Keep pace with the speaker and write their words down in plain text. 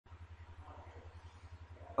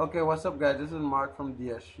Okay, what's up, guys? This is Mark from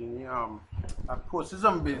DsGenie. I posted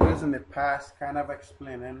some videos in the past, kind of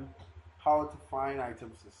explaining how to find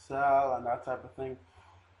items to sell and that type of thing.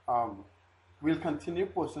 Um, we'll continue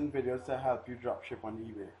posting videos to help you dropship on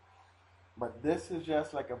eBay. But this is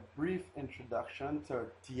just like a brief introduction to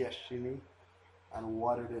DsGenie and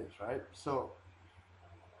what it is, right? So,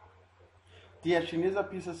 DsGenie is a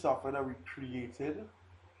piece of software that we created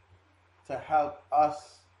to help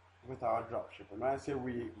us with our dropshipping. When I say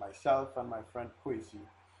we, myself and my friend Kwesi,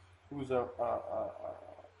 who's a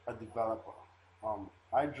developer.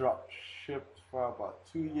 I drop shipped for about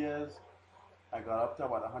 2 years. I got up to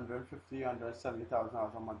about 150, 170,000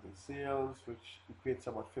 dollars a month in sales, which equates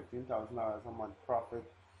to about $15,000 a month profit.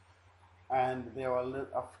 And there were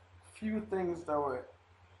a few things that were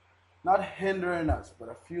not hindering us, but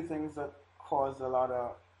a few things that caused a lot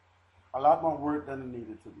more work than it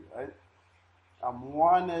needed to be, right?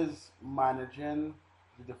 One is managing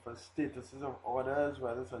the different statuses of orders,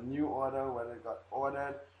 whether it's a new order, whether it got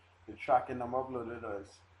ordered, the tracking number uploaded, or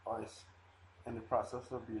is in the process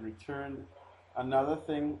of being returned. Another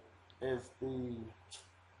thing is the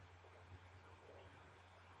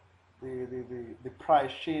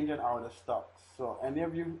price change and out of stocks. So any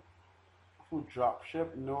of you who drop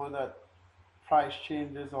ship know that price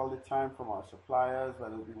changes all the time from our suppliers,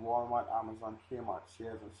 whether it be Walmart, Amazon, Kmart,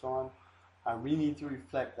 Sears, and so on. And we need to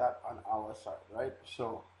reflect that on our side, right?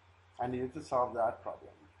 So I needed to solve that problem.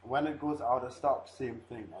 When it goes out of stock, same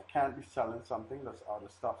thing. I can't be selling something that's out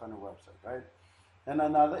of stock on the website, right? And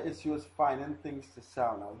another issue is finding things to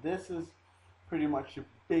sell. Now, this is pretty much the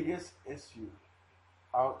biggest issue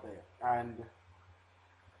out there, and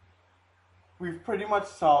we've pretty much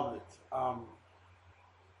solved it.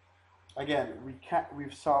 Again,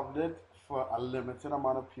 we've solved it for a limited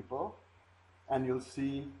amount of people, and you'll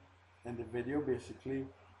see in the video, basically,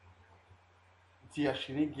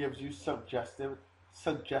 DsGenie gives you suggested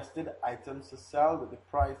items to sell with the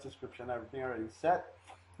price, description, everything already set.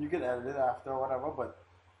 You can edit it after or whatever, but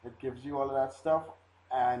it gives you all of that stuff,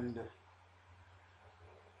 and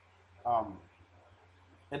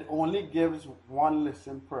it only gives one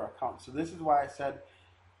listing per account. So this is why I said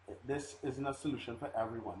this isn't a solution for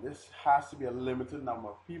everyone. This has to be a limited number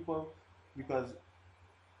of people, because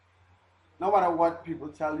no matter what people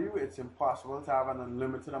tell you, it's impossible to have an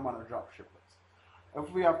unlimited amount of dropshippers. If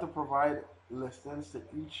we have to provide listings to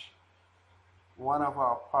each one of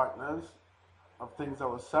our partners of things that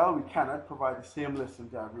will sell, we cannot provide the same listing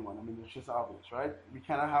to everyone. I mean, it's just obvious, right? We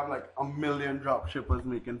cannot have like 1 million dropshippers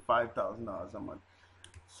making $5,000 a month.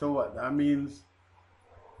 So what? That means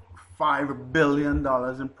 $5 billion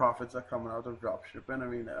in profits are coming out of dropshipping. I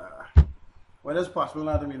mean, well, it's possible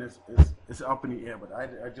not. I mean, it's up in the air, but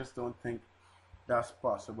I just don't think that's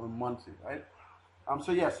possible monthly, right?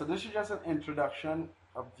 So this is just an introduction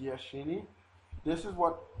of DsGenie. This is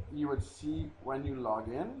what you would see when you log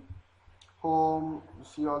in. Home, you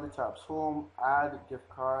see all the tabs. Home, add, gift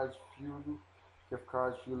cards, view gift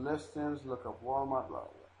cards, view listings, look up Walmart, blah, blah.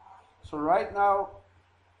 So right now,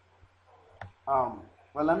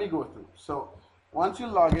 well, let me go through. So once you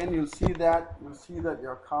log in, you'll see that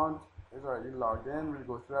your account is already logged in. We'll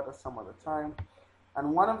go through that at some other time.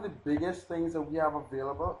 And one of the biggest things that we have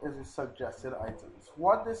available is the suggested items.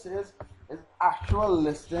 What this is actual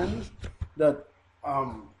listings that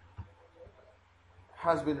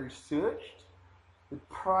has been researched. The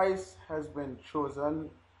price has been chosen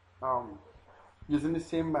using the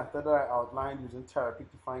same method that I outlined, using therapy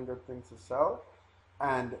to find good things to sell.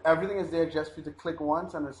 And everything is there just for you to click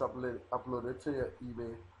once, and it's uploaded to your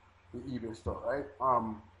eBay store, right?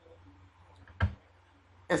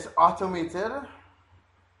 It's automated.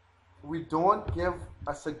 We don't give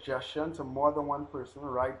a suggestion to more than one person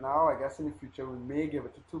right now. I guess in the future we may give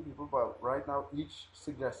it to 2 people, but right now each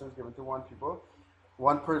suggestion is given to one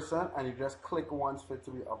person, and you just click once for it to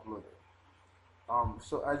be uploaded.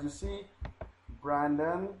 So as you see,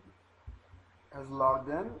 Brandon has logged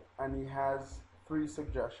in, and he has 3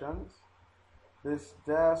 suggestions: this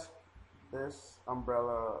desk, this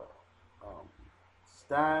umbrella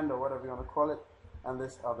stand, or whatever you want to call it, and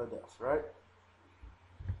this other desk, right?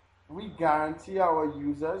 We guarantee our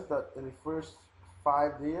users that in the first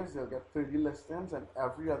 5 days they'll get 30 listings, and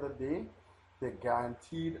every other day they're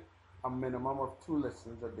guaranteed a minimum of 2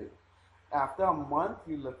 listings a day. After a month,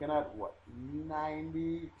 you're looking at what,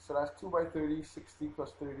 90? So that's 2 by 30, 60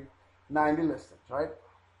 plus 30, 90 listings, right?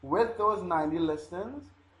 With those 90 listings,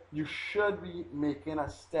 you should be making a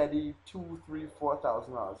steady $2,000, $3,000,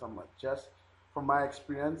 $4,000 a month, just from my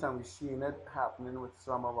experience, and we're seeing it happening with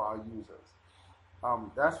some of our users.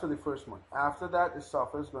 That's for the first month. After that, the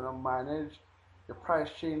software is going to manage your price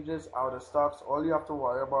changes, out of stocks. All you have to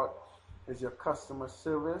worry about is your customer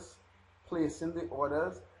service, placing the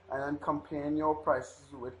orders, and then comparing your prices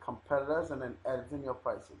with competitors and then editing your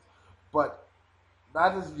prices. But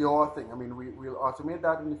that is your thing. I mean, we'll automate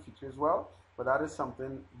that in the future as well, but that is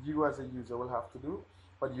something you as a user will have to do.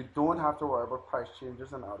 But you don't have to worry about price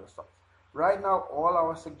changes and out of stocks. Right now, all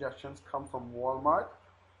our suggestions come from Walmart.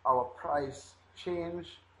 Our price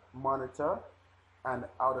change monitor and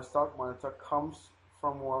out of stock monitor comes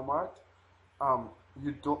from Walmart.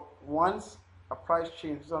 You don't once a price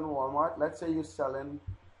changes on Walmart. Let's say you're selling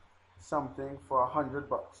something for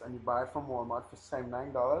 $100 and you buy it from Walmart for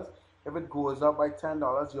 $79. If it goes up by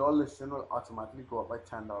 $10, your listing will automatically go up by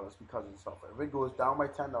 $10 because of the software. If it goes down by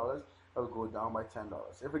 $10, it will go down by $10.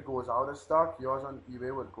 If it goes out of stock, yours on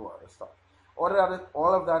eBay would go out of stock. All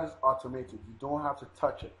of that is automated. You don't have to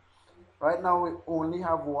touch it. Right now, we only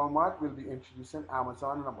have Walmart. We'll be introducing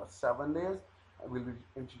Amazon in about 7 days. We'll be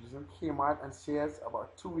introducing Kmart and Sears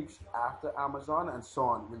about 2 weeks after Amazon, and so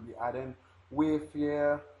on. We'll be adding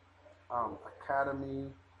Wayfair,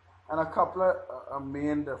 Academy, and a couple of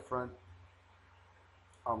main different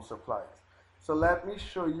suppliers. So let me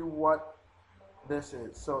show you what this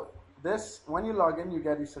is. So this, when you log in, you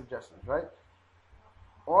get these suggestions, right?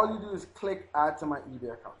 All you do is click add to my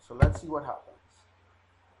eBay account. So let's see what happens.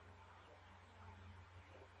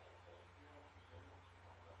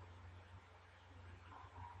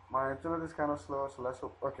 My internet is kind of slow, so let's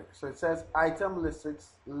hope. Okay, so it says item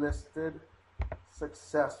listed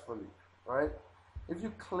successfully, right? If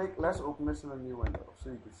you click, let's open this in a new window so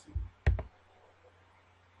you can see.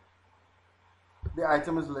 The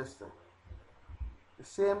item is listed. The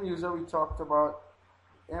same user we talked about,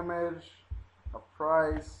 image, a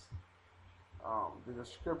price, the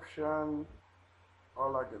description,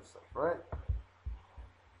 all that good stuff, right?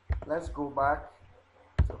 Let's go back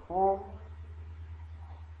to home.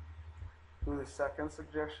 Do the second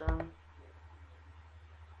suggestion.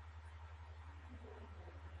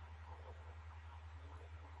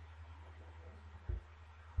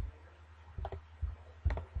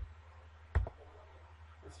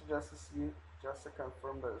 This is just to see, just to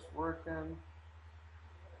confirm that it's working.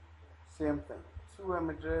 Same thing. 2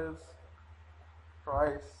 images,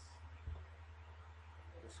 price,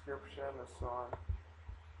 description, and so on.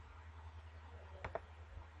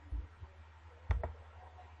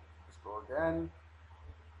 Go again.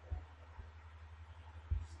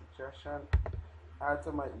 Suggestion. Add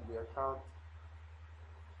to my eBay account.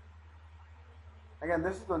 Again,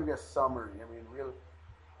 this is going to be a summary. I mean,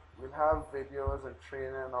 we'll have videos and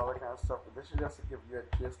training and all that kind of stuff, but this is just to give you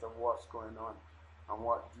a gist of what's going on and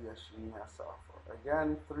what DsGenie has to offer.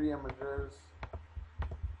 Again, 3 images.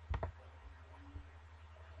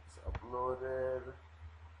 It's uploaded.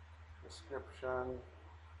 Description.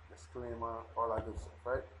 Disclaimer. All that good stuff,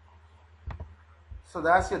 right? So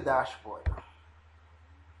that's your dashboard.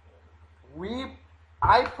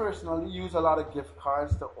 I personally use a lot of gift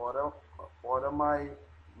cards to order my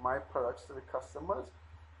products to the customers.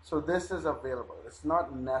 So this is available. It's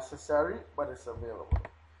not necessary, but it's available.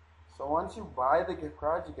 So once you buy the gift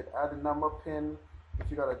cards, you can add the number, PIN, if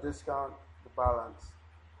you got a discount, the balance,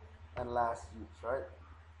 and last use, right?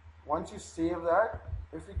 Once you save that,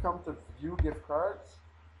 if you come to view gift cards,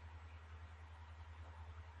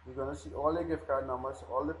 you're going to see all the gift card numbers,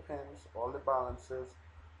 all the pins, all the balances,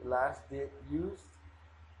 the last date used,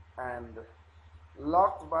 and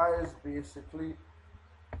locked by is basically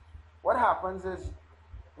what happens is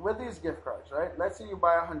with these gift cards, right? Let's say you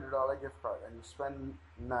buy a $100 gift card and you spend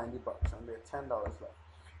 $90 and there's $10 left.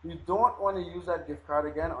 You don't want to use that gift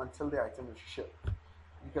card again until the item is shipped,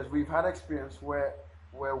 because we've had experience where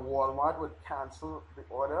Walmart would cancel the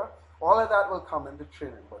order. All of that will come into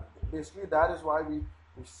training, but basically that is why we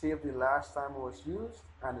saved the last time it was used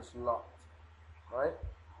and it's locked, right?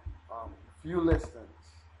 View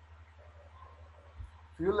listings.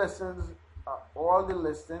 View listings are all the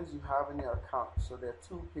listings you have in your account. So there are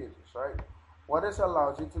 2 pages, right? What this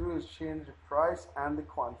allows you to do is change the price and the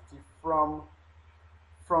quantity from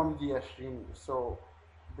DsGenie. So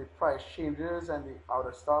the price changes and the out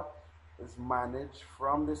of stock is managed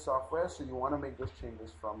from the software. So you want to make those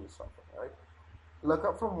changes from the software, right? Look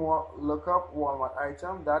up Walmart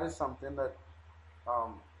item. That is something that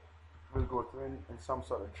we'll go through in some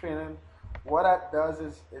sort of training. What that does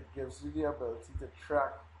is it gives you the ability to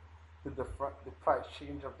track the price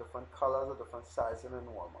change of different colors or different sizes in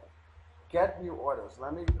Walmart. Get new orders.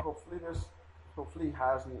 Hopefully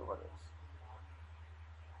has new orders.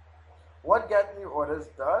 What Get New Orders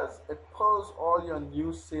does, it pulls all your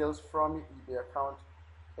new sales from your eBay account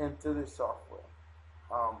into the software.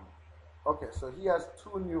 Okay, so he has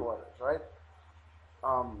 2 new orders, right?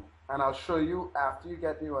 and I'll show you after you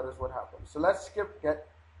get new orders what happens. So let's skip get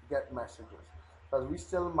messages, because we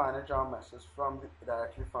still manage our messages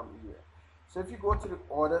directly from eBay. So if you go to the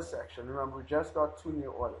order section, remember we just got 2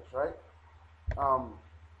 new orders, right?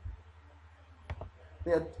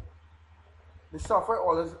 The software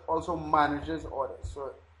also manages orders.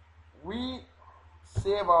 So we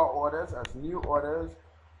save our orders as new orders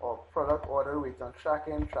or product order, wait on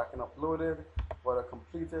tracking uploaded, order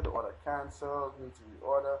completed, order cancelled, need to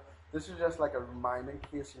reorder. This is just like a reminder in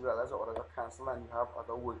case you realize the order got cancelled and you have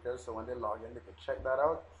other workers, so when they log in they can check that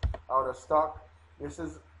out. Out of stock. This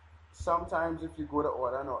is sometimes if you go to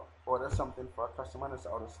order and order something for a customer and it's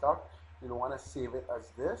out of stock, you don't want to save it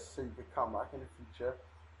as this, so you can come back in the future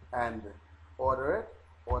and order it.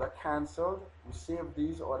 Order cancelled. We save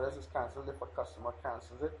these orders as cancelled if a customer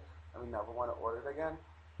cancels it and we never want to order it again.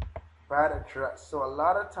 Bad address. So a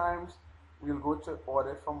lot of times we'll go to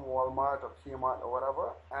order from Walmart or Kmart or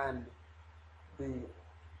whatever, and the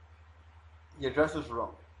address is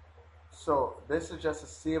wrong. So this is just to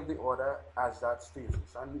save the order as that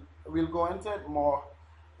status, and we'll go into it more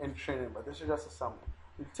in training, but this is just a summary.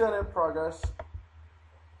 Return in progress,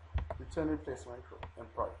 return replacement in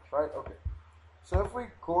progress, right? Okay. So if we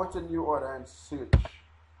go to new order and search,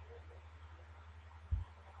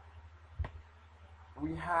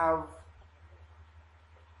 we have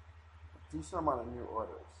a decent amount of new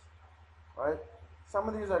orders, right? Some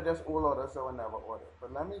of these are just old orders that were never ordered,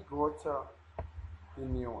 but let me go to the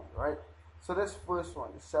new one, right? So this first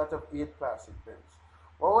one, the set of 8 plastic bins.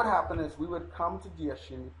 What would happen is we would come to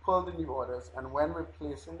DsGenie, pull the new orders, and when we're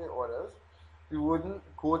placing the orders, we wouldn't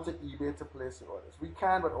go to eBay to place the orders. We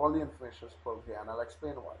can, but all the information is pulled here, and I'll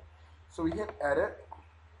explain why. So we hit edit.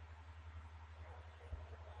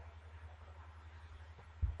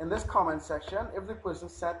 In this comment section, if the person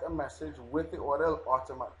sent a message with the order, it'll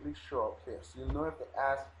automatically show up here. So you'll know if they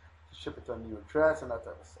asked to ship it to a new address and that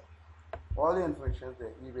type of stuff. All the information is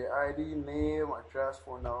there, eBay ID, name, address,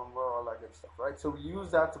 phone number, all that good stuff, right? So we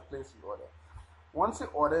use that to place the order. Once the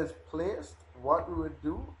order is placed, what we would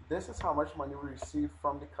do, this is how much money we received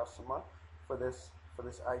from the customer for this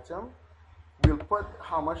item. We'll put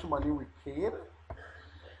how much money we paid.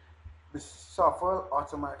 The software will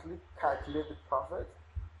automatically calculate the profit,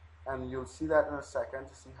 and you'll see that in a second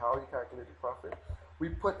to see how you calculate the profit.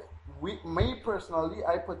 Me personally,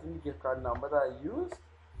 I put in the gift card number that I used.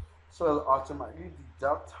 So it'll automatically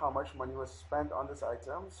deduct how much money was spent on this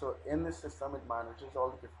item. So in the system, it manages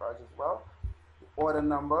all the gift cards as well. The order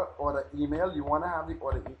number, order email, you want to have the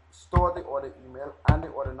order, store the order email and the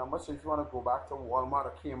order number. So if you want to go back to Walmart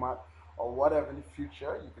or Kmart or whatever in the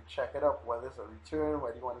future, you could check it up, whether it's a return,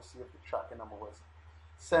 whether you want to see if the tracking number was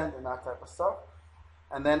sent and that type of stuff.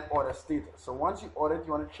 And then order status. So once you ordered,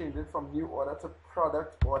 you want to change it from new order to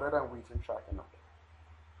product ordered and waiting tracking number.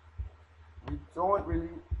 We don't really,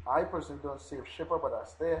 I personally don't save shipper, but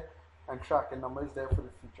that's there, and tracking number is there for the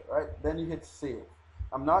future, right? Then you hit save.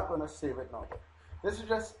 I'm not going to save it now. This is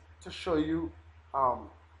just to show you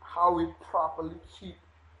how we properly keep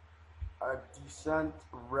a decent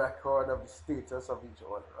record of the status of each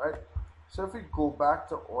order, right? So if we go back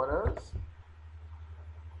to orders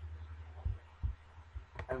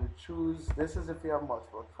and we choose, this is if we have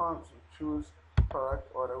multiple accounts, we choose product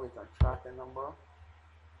order with a tracking number.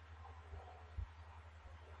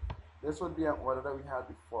 This would be an order that we had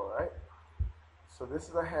before, right? So this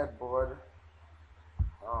is a headboard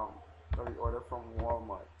that we ordered from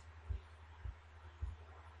Walmart.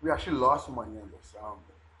 We actually lost money in this.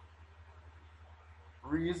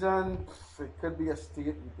 Reason, it could be a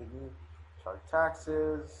state we didn't charge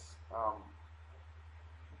taxes.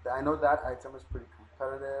 I know that item is pretty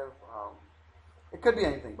competitive. It could be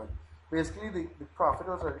anything, but basically the profit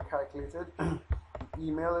was already calculated. The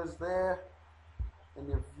email is there. In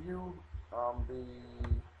your view, let me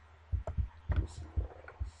see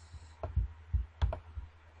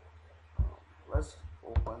let's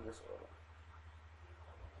open this order.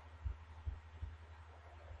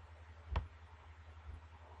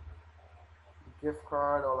 The gift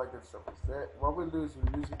card, all that good stuff is there. What we'll do is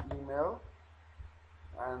we'll use the email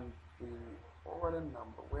and the order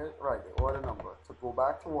number, the order number to go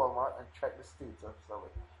back to Walmart and check the status of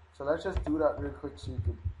it. So let's just do that real quick so you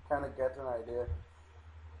can kind of get an idea.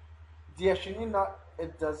 DsGenie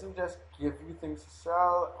it doesn't just give you things to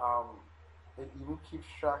sell, it even keeps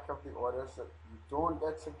track of the orders that you don't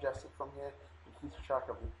get suggested from here. It keeps track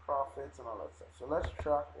of the profits and all that stuff. So let's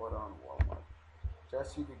track order on Walmart,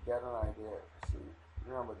 just so you can get an idea. See,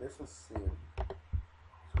 remember this is saved.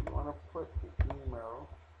 So you want to put the email.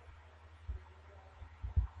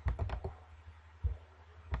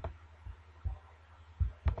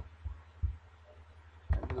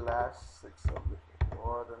 last 6 of the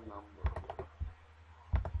order number.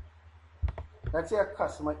 Let's say a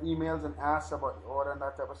customer emails and asks about the order and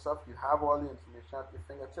that type of stuff. You have all the information at your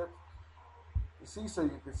fingertips. You see, so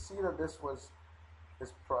you can see that this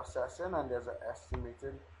is processing and there's an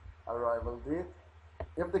estimated arrival date.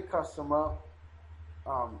 If the customer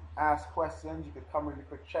asks questions, you can come really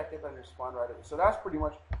quick, check it, and respond right away. So that's pretty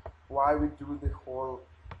much why we do the whole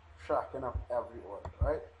tracking of every order,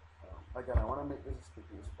 right? Again, I want to make this as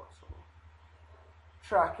quickly as possible.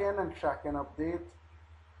 Tracking and tracking update.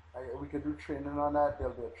 We could do training on that.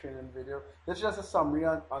 There'll be a training video. This is just a summary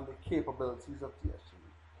on the capabilities of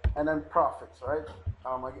DsGenie. And then profits, right?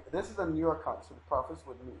 This is a new account, so the profits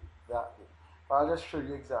would mean that way. But I'll just show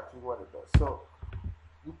you exactly what it does. So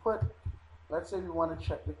you put, let's say you want to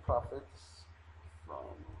check the profits from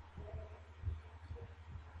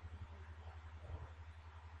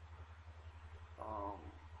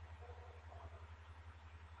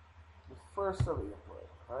the 1st of April,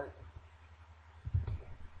 right?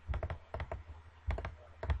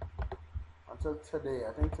 Until today.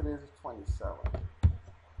 I think today is the 27th.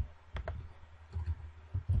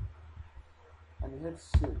 And you hit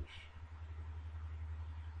search.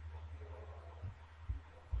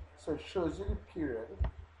 So it shows you the period.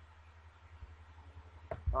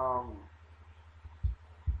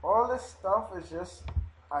 All this stuff is just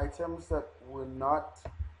items that were not,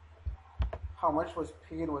 how much was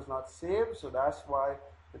paid was not saved, so that's why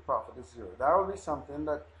the profit is 0. That would be something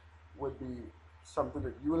that would be something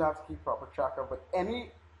that you will have to keep proper track of. But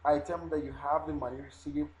any item that you have the money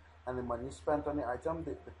received and the money spent on the item,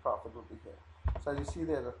 the profit will be here. So as you see,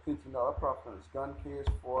 there's a $13 profit on this gun case,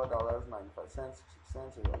 $4.95, 60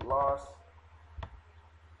 cents is a loss.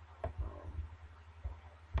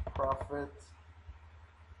 Profit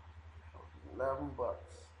 $11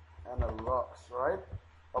 and a loss, right,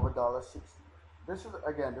 of $1.60. This is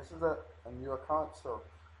again, this is a new account, so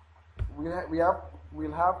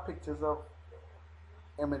we'll have pictures of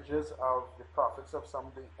images of the profits of some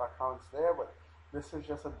of the accounts there, but this is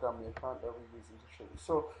just a dummy account that we're using to show you.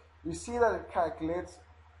 So you see that it calculates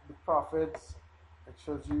the profits. It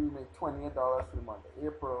shows you make $28 for the month of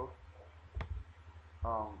April,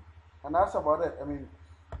 and that's about it. I mean,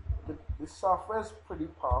 the software is pretty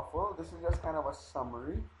powerful. This is just kind of a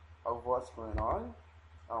summary of what's going on,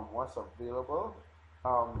 what's available.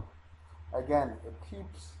 Again, it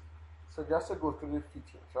keeps, so just to go through the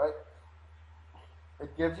features, right?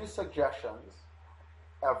 It gives you suggestions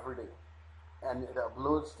every day, and it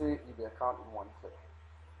uploads to your eBay account in one click.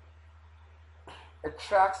 It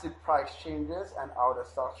tracks the price changes and out of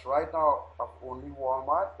stocks right now of only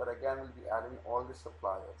Walmart, but again, we'll be adding all the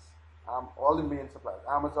suppliers, all the main suppliers: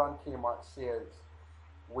 Amazon, Kmart, Sears,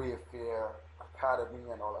 Wayfair,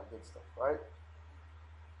 Academy, and all that good stuff, right?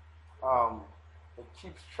 It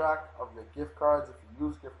keeps track of your gift cards if you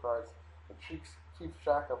use gift cards. It keeps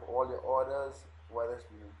track of all your orders, whether it's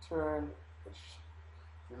been returned, it's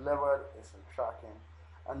delivered, it's in tracking.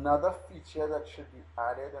 Another feature that should be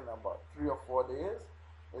added in about 3 or 4 days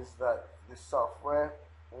is that the software,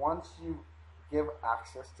 once you give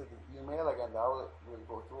access to the email, again, we'll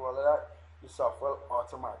go through all of that, the software will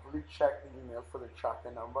automatically check the email for the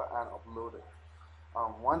tracking number and upload it.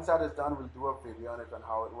 Once that is done, we'll do a video on it and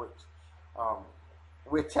how it works.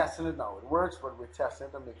 We're testing it now. It works, but we're testing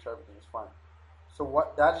it to make sure everything is fine. So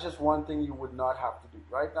that's just one thing you would not have to do.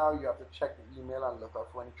 Right now, you have to check the email and look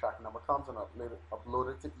out for any tracking number comes and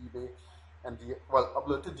upload it to eBay, and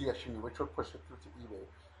upload to DsGenie, which will push it through to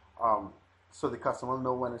eBay, so the customer will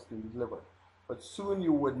know when it's being delivered. But soon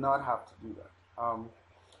you would not have to do that.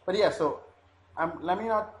 But yeah, so let me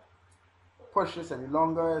not push this any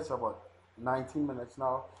longer. It's about 19 minutes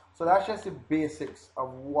now. So that's just the basics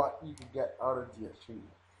of what you can get out of DsGenie.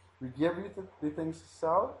 We give you the things to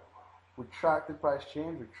sell. We track the price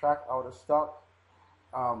change. We track out of stock.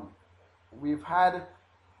 We've had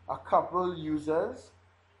a couple users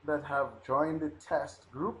that have joined the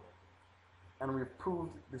test group, and we've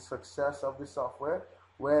proved the success of the software,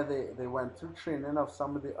 where they went through training of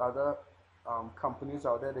some of the other companies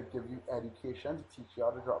out there that give you education to teach you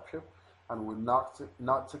how to dropship, and were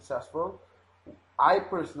not successful. I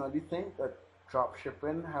personally think that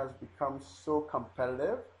dropshipping has become so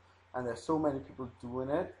competitive, and there's so many people doing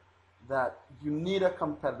it, that you need a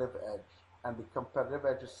competitive edge, and the competitive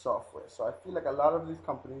edge is software. So I feel like a lot of these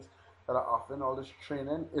companies that are offering all this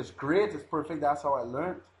training is great, it's perfect, that's how I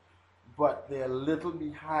learned, but they're a little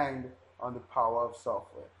behind on the power of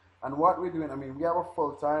software. And what we're doing, I mean, we have a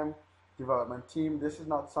full-time development team. This is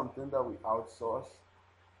not something that we outsource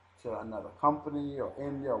to another company or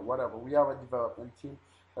India or whatever. We have a development team,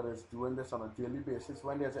 that is doing this on a daily basis.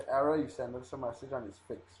 When there's an error, you send us a message and it's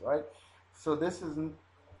fixed, right? So this isn't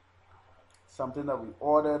something that we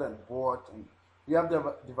ordered and bought, and we have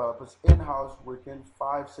developers in-house working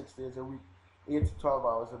 5-6 days a week, 8 to 12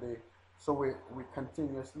 hours a day. So we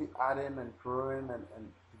continuously adding and growing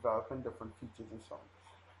and developing different features and so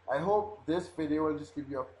on. I hope this video will just give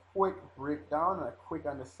you a quick breakdown and a quick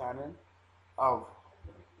understanding of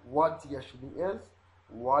what DsGenie is,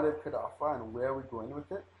 what it could offer, and where we're going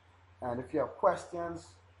with it. And if you have questions,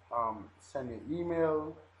 send me an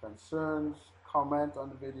email, concerns, comment on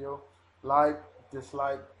the video, like,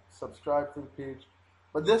 dislike, subscribe to the page.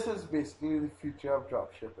 But this is basically the future of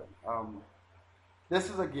dropshipping. This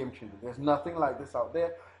is a game changer. There's nothing like this out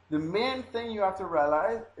there. The main thing you have to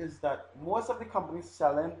realize is that most of the companies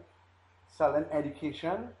selling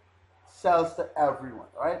education sells to everyone,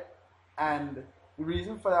 right? And the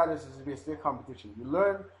reason for that is basically a competition. You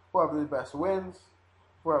learn, whoever the best wins,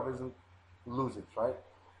 whoever isn't loses, right?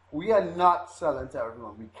 We are not selling to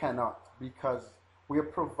everyone. We cannot, because we are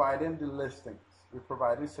providing the listings. We're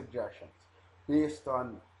providing suggestions based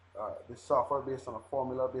on the software, based on a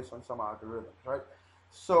formula, based on some algorithms, right?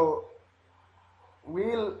 So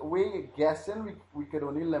we're guessing we could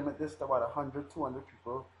only limit this to about 100, 200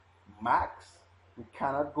 people max. We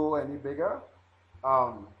cannot go any bigger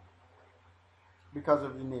because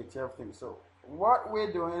of the nature of things. So what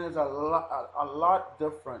we're doing is a lot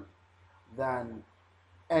different than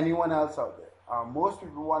anyone else out there. Most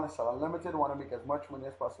people want to sell unlimited, want to make as much money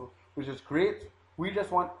as possible, which is great. We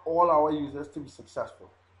just want all our users to be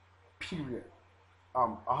successful, period.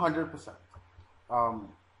 100%.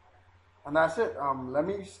 And that's it. Let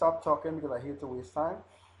me stop talking because I hate to waste time.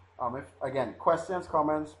 If again, questions,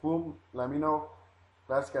 comments, boom, let me know.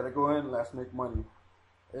 Let's get it going. Let's make money.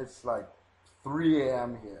 It's like 3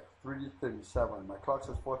 a.m. here, 3:37. My clock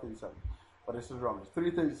says 4:37, but this is wrong. It's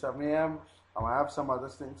 3:37 a.m. I have some other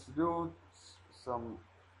things to do.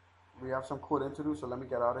 We have some coding to do, so let me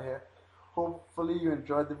get out of here. Hopefully you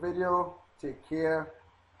enjoyed the video. Take care.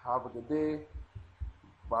 Have a good day.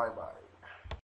 Bye bye.